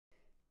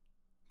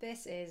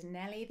This is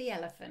Nellie the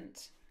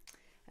Elephant,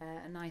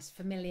 a nice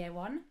familiar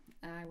one,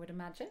 I would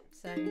imagine.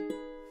 So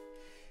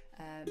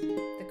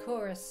the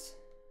chorus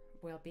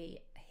will be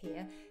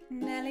here.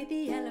 Nellie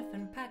the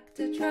elephant packed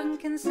a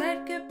trunk and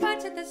said goodbye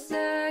to the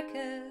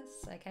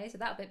circus. Okay, so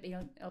that bit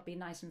it'll be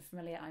nice and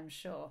familiar, I'm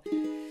sure.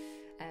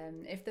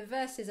 If the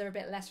verses are a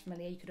bit less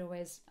familiar, you could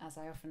always, as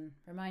I often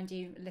remind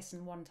you,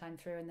 listen one time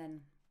through and then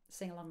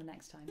sing along the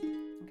next time.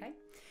 Okay,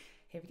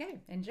 here we go.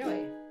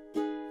 Enjoy.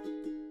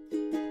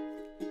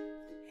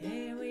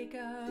 Here we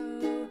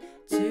go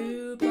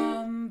to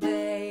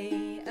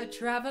Bombay. A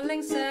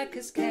travelling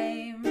circus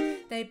came.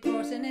 They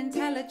brought an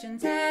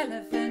intelligent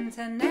elephant,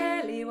 and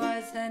Nellie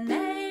was her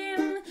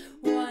name.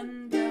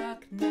 One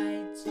dark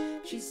night,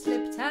 she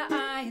slipped her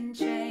iron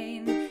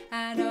chain,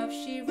 and off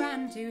she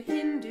ran to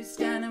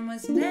Hindustan and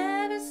was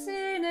never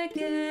seen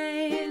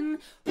again.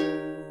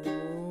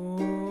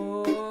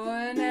 Oh,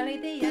 Nellie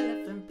the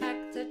elephant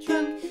packed her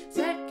trunk,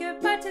 said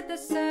goodbye to the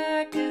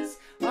circus.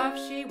 Off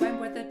she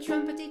went with a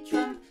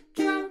trumpety-trump,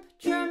 trump,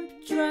 trump,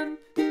 trump.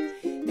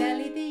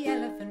 Nellie the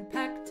elephant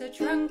packed her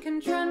trunk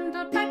and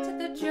trundled back to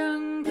the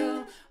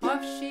jungle.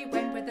 Off she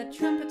went with a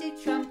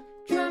trumpety-trump,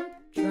 trump,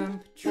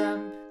 trump,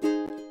 trump.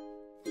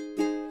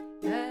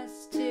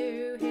 Verse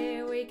 2,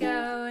 here we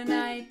go,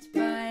 night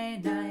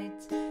by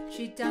night.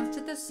 She danced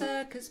to the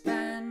circus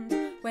band.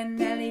 When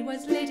Nellie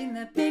was leading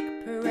the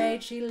big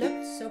parade, she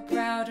looked so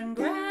proud and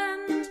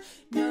grand.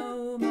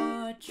 No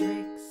more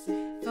tricks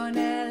for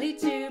Nellie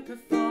to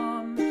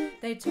perform.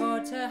 They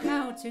taught her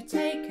how to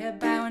take a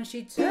bow, and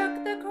she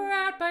took the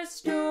crowd by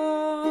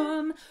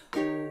storm.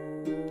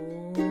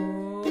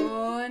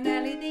 Oh,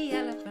 Nellie the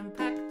elephant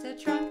packed her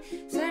trunk,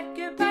 said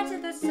goodbye to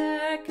the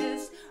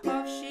circus.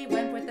 Off she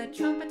went with a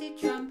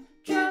trumpety-trump,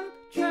 trump,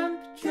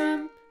 trump,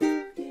 trump.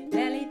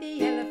 Nellie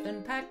the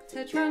elephant packed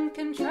her trunk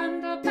and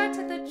trundled back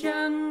to the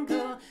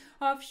jungle.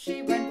 Off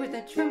she went with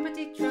a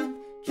trumpety-trump,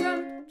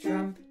 trump,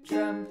 trump,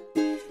 trump.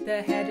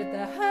 The head of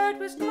the herd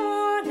was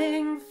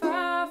calling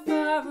far,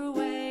 far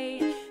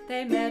away.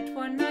 They met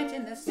one night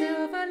in the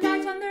silver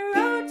light on the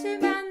road to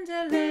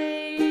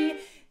Mandalay.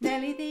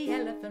 Nellie the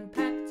elephant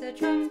packed her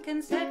trunk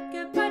and said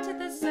goodbye to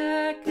the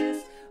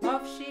circus.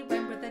 Off she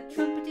went with a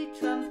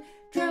trumpety-trump,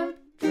 trump,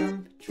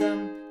 trump,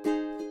 trump.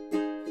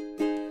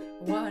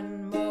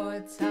 One more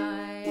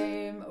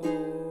time.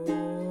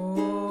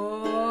 Oh,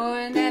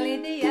 Nellie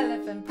the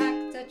elephant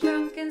packed her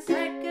trunk and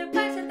said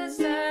goodbye to the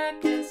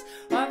circus.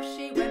 Off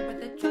she went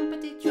with a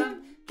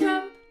trumpety-trump,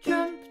 trump,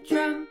 trump,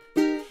 trump.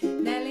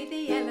 Nellie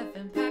the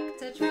elephant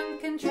packed her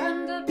trunk and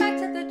trundled back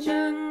to the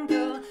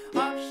jungle.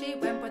 Off she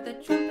went with a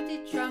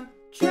trumpety-trump,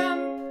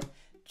 trump,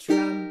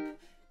 trump,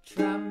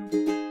 trump.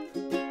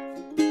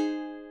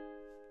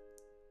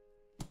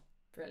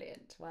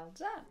 Brilliant, well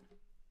done.